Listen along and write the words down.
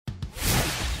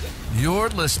You're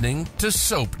listening to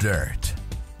Soap Dirt,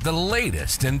 the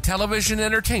latest in television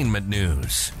entertainment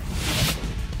news.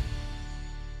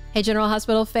 Hey, General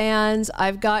Hospital fans,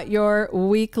 I've got your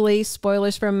weekly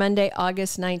spoilers from Monday,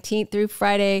 August 19th through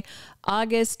Friday,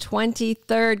 August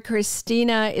 23rd.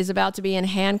 Kristina is about to be in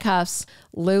handcuffs.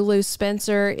 Lulu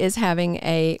Spencer is having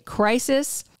a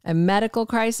crisis, a medical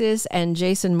crisis, and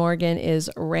Jason Morgan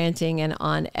is ranting and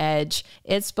on edge.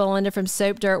 It's Belinda from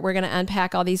Soap Dirt. We're going to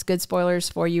unpack all these good spoilers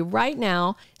for you right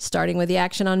now, starting with the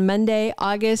action on Monday,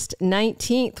 August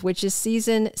 19th, which is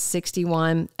season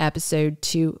 61, episode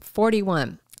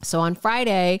 241. So on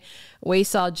Friday, we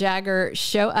saw Jagger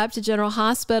show up to General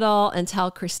Hospital and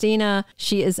tell Kristina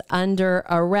she is under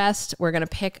arrest. We're going to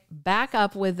pick back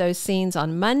up with those scenes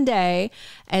on Monday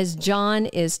as John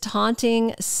is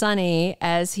taunting Sonny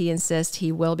as he insists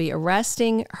he will be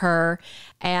arresting her.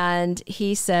 And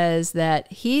he says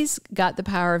that he's got the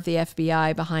power of the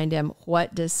FBI behind him.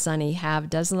 What does Sonny have?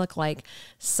 Doesn't look like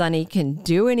Sonny can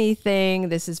do anything.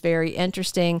 This is very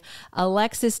interesting.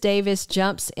 Alexis Davis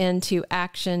jumps into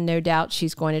action. No doubt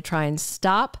she's going to try and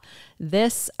stop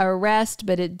this arrest,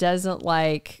 but it doesn't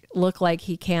look like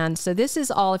he can. So this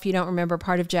is all, if you don't remember,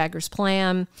 part of Jagger's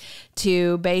plan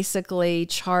to basically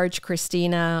charge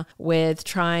Kristina with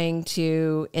trying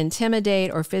to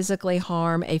intimidate or physically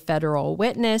harm a federal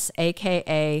witness,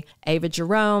 aka Ava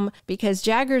Jerome, because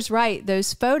Jagger's right.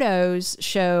 Those photos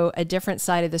show a different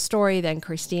side of the story than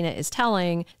Kristina is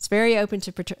telling. It's very open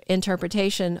to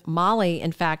interpretation. Molly,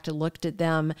 in fact, looked at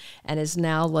them and is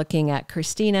now looking at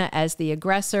Kristina as the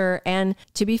aggressor. And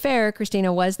to be fair,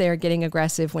 Kristina was there getting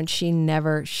aggressive when she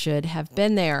never should have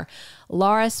been there.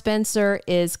 Lulu Spencer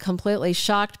is completely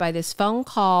shocked by this phone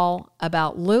call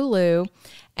about Lulu,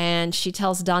 and she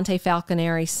tells Dante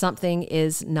Falconeri something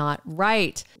is not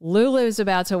right. Lulu's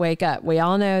about to wake up. We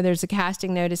all know there's a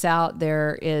casting notice out.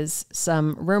 There is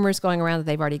some rumors going around that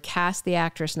they've already cast the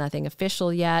actress, nothing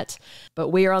official yet. But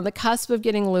we are on the cusp of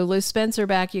getting Lulu Spencer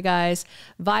back, you guys.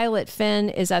 Violet Finn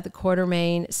is at the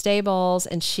Quartermaine stables,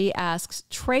 and she asks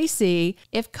Tracy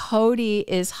if Cody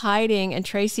is hiding, and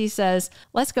Tracy says,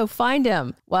 let's go find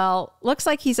him. Well, looks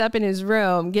like he's up in his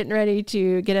room getting ready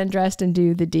to get undressed and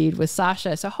do the deed with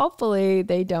Sasha. So hopefully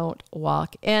they don't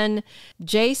walk in.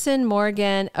 Jason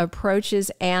Morgan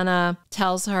approaches Anna,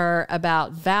 tells her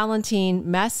about Valentine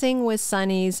messing with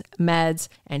Sonny's meds,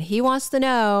 and he wants to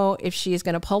know if she is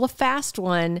going to pull a fast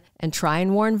one and try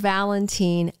and warn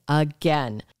Valentine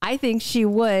again. I think she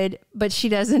would, but she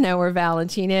doesn't know where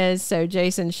Valentine is, so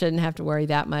Jason shouldn't have to worry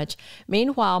that much.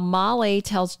 Meanwhile, Molly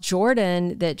tells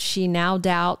Jordan that she now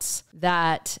doubts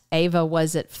that Ava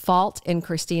was at fault in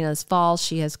Kristina's fall.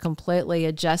 She has completely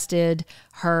adjusted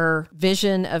her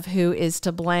vision of who is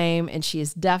to blame, and she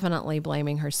is definitely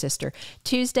blaming her sister.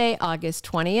 Tuesday, August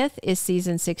 20th is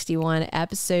season 61,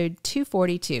 episode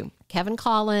 242. Kevin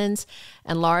Collins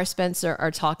and Lulu Spencer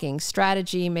are talking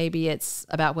strategy. Maybe it's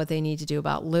about what they need to do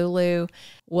about Lulu.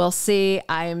 We'll see.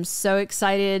 I am so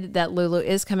excited that Lulu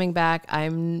is coming back.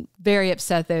 I'm very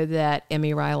upset, though, that Emme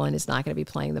Rylan is not going to be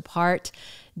playing the part.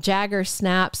 Jagger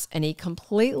snaps and he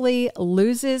completely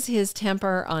loses his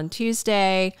temper on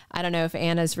Tuesday. I don't know if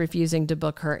Anna's refusing to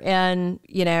book her in.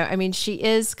 She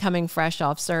is coming fresh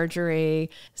off surgery.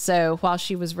 So while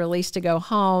she was released to go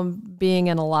home, being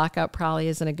in a lockup probably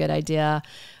isn't a good idea.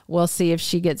 We'll see if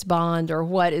she gets bond or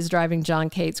what is driving Jagger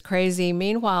Cates crazy.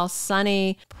 Meanwhile,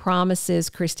 Sonny promises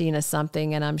Kristina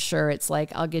something, and I'm sure it's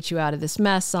like, I'll get you out of this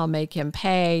mess. I'll make him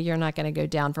pay. You're not going to go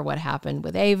down for what happened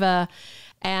with Ava.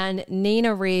 And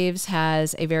Nina Reeves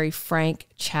has a very frank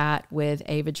chat with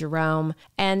Ava Jerome.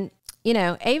 And,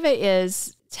 Ava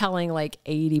is telling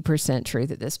 80% truth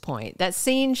at this point. That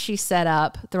scene she set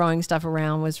up, throwing stuff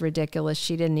around, was ridiculous.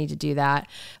 She didn't need to do that.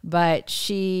 But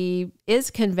she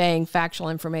is conveying factual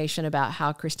information about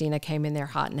how Kristina came in there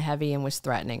hot and heavy and was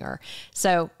threatening her.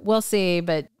 So we'll see,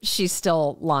 but she's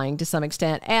still lying to some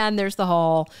extent. And there's the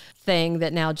whole thing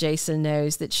that now Jason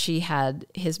knows that she had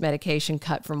his medication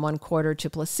cut from 1/4 to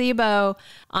placebo.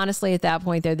 Honestly, at that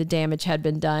point, though, the damage had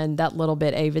been done. That little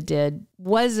bit Ava did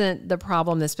wasn't the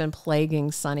problem that's been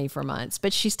plaguing Sonny for months,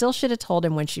 but she still should have told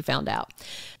him when she found out.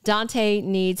 Dante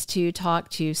needs to talk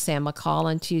to Sam McCall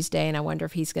on Tuesday, and I wonder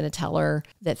if he's going to tell her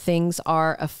that things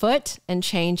are afoot and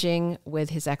changing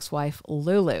with his ex-wife,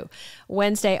 Lulu.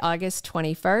 Wednesday, August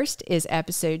 21st is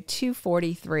episode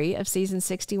 243 of season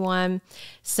 61.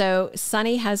 So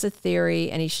Sonny has a theory,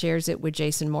 and he shares it with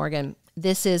Jason Morgan.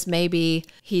 This is maybe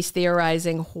he's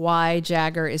theorizing why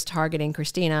Jagger is targeting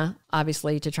Kristina,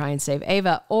 obviously to try and save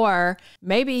Ava, or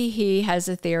maybe he has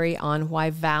a theory on why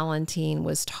Valentine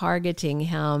was targeting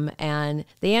him. And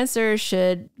the answer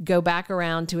should go back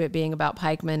around to it being about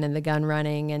Pikeman and the gun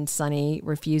running and Sonny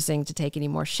refusing to take any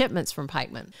more shipments from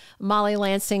Pikeman. Molly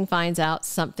Lansing finds out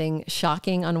something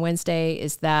shocking on Wednesday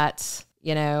is that,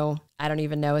 I don't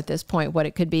even know at this point what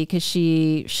it could be because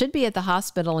she should be at the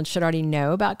hospital and should already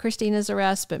know about Kristina's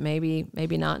arrest, but maybe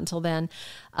not until then.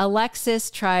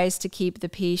 Alexis tries to keep the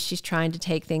peace. She's trying to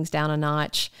take things down a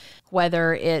notch,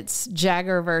 whether it's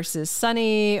Jagger versus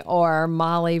Sonny or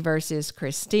Molly versus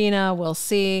Kristina, we'll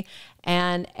see.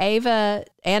 And Anna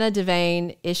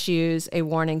Devane issues a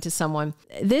warning to someone.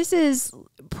 This is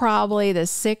probably the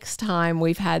 6th time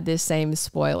we've had this same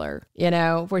spoiler,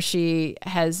 where she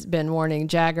has been warning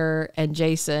Jagger and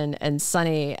Jason and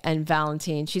Sonny and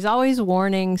Valentine. She's always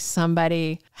warning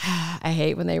somebody. I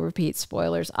hate when they repeat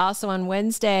spoilers. Also on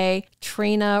Wednesday,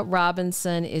 Trina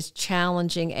Robinson is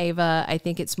challenging Ava. I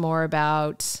think it's more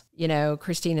about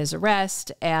Kristina's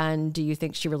arrest, and do you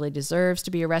think she really deserves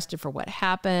to be arrested for what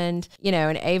happened?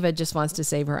 And Ava just wants to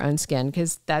save her own skin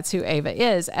because that's who Ava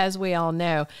is, as we all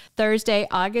know. Thursday,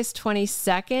 August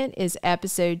 22nd is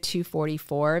episode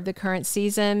 244 of the current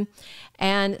season,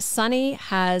 and Sonny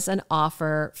has an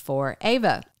offer for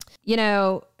Ava.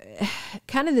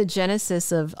 Kind of the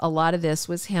genesis of a lot of this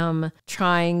was him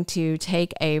trying to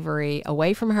take Avery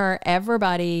away from her.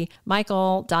 Everybody,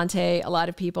 Michael, Dante, a lot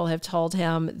of people have told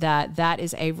him that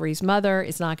is Avery's mother.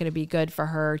 It's not going to be good for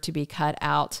her to be cut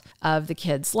out of the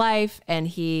kid's life. And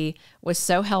he was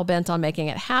so hell-bent on making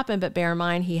it happen. But bear in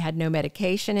mind, he had no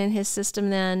medication in his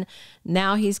system then.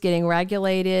 Now he's getting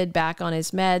regulated, back on his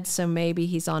meds. So maybe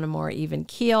he's on a more even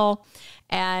keel.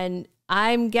 And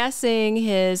I'm guessing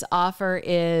his offer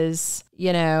is,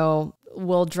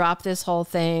 we'll drop this whole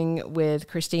thing with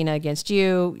Kristina against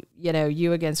you,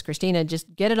 you against Kristina,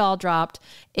 just get it all dropped.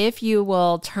 If you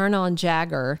will turn on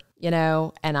Jagger,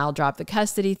 and I'll drop the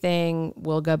custody thing,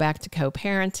 we'll go back to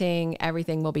co-parenting,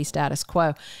 everything will be status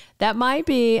quo. That might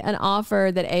be an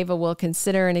offer that Ava will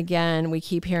consider. And again, we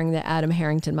keep hearing that Adam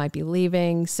Harrington might be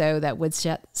leaving. So that would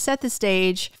set the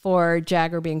stage for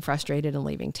Jagger being frustrated and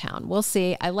leaving town. We'll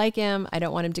see. I like him. I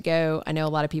don't want him to go. I know a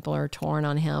lot of people are torn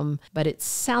on him, but it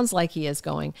sounds like he is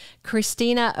going.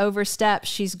 Kristina oversteps.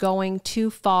 She's going too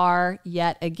far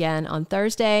yet again on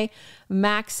Thursday.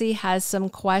 Maxie has some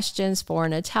questions for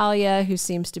Natalia, who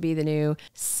seems to be the new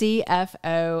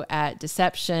CFO at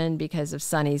Deception because of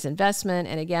Sonny's investment.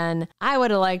 And again, I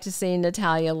would have liked to see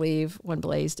Natalia leave when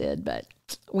Blaze did, but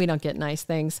we don't get nice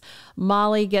things.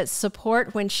 Molly gets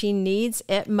support when she needs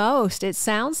it most. It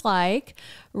sounds like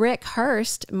Rick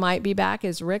Hurst might be back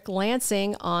as Rick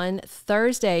Lansing on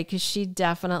Thursday because she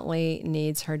definitely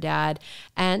needs her dad.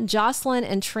 And Jocelyn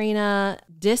and Trina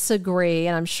disagree,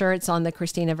 and I'm sure it's on the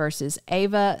Kristina versus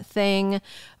Ava thing,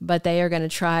 but they are going to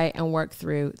try and work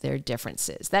through their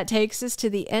differences. That takes us to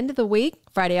the end of the week,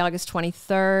 Friday, August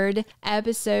 23rd,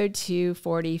 episode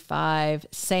 245.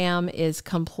 Sam is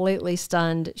completely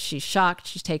stunned. She's shocked.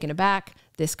 She's taken aback.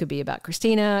 This could be about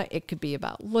Kristina. It could be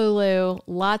about Lulu.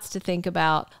 Lots to think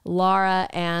about. Laura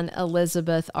and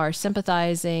Elizabeth are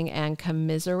sympathizing and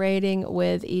commiserating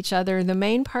with each other. The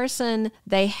main person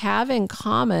they have in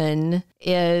common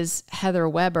is Heather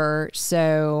Weber.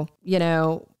 So,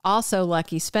 also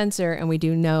Lucky Spencer, and we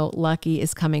do know Lucky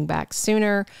is coming back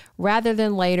sooner rather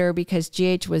than later because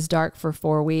GH was dark for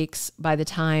 4 weeks. By the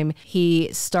time he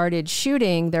started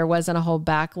shooting, there wasn't a whole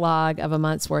backlog of a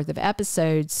month's worth of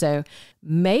episodes. So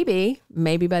maybe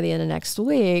by the end of next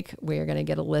week, we're going to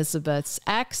get Elizabeth's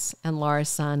ex and Laura's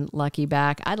son, Lucky,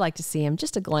 back. I'd like to see him,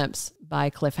 just a glimpse by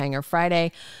Cliffhanger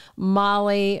Friday.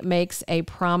 Molly makes a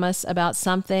promise about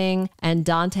something and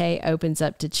Dante opens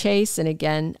up to Chase. And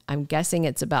again, I'm guessing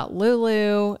it's about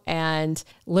Lulu, and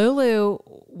Lulu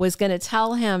was going to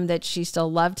tell him that she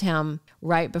still loved him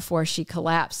right before she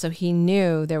collapsed. So he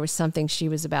knew there was something she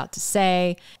was about to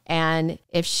say. And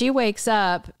if she wakes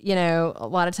up, a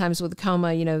lot of times with a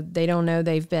coma, they don't know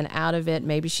they've been out of it.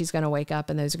 Maybe she's going to wake up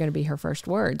and those are going to be her first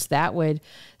words. That would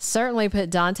certainly put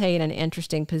Dante in an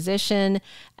interesting position.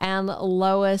 And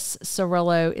Lois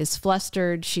Cirillo is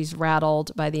flustered. She's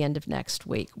rattled by the end of next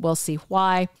week. We'll see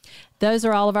why. Those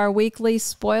are all of our weekly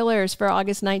spoilers for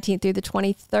August 19th through the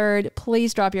 23rd.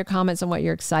 Please drop your comments on what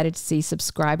you're excited to see.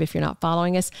 Subscribe if you're not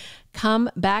following us. Come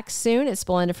back soon. It's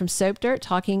Belinda from Soap Dirt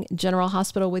talking General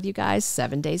Hospital with you guys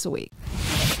 7 days a week.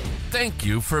 Thank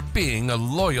you for being a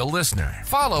loyal listener.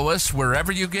 Follow us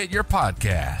wherever you get your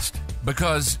podcast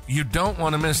because you don't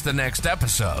want to miss the next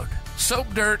episode.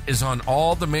 Soap Dirt is on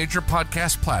all the major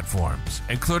podcast platforms,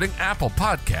 including Apple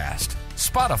Podcast,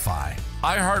 Spotify,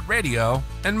 iHeartRadio,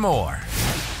 and more.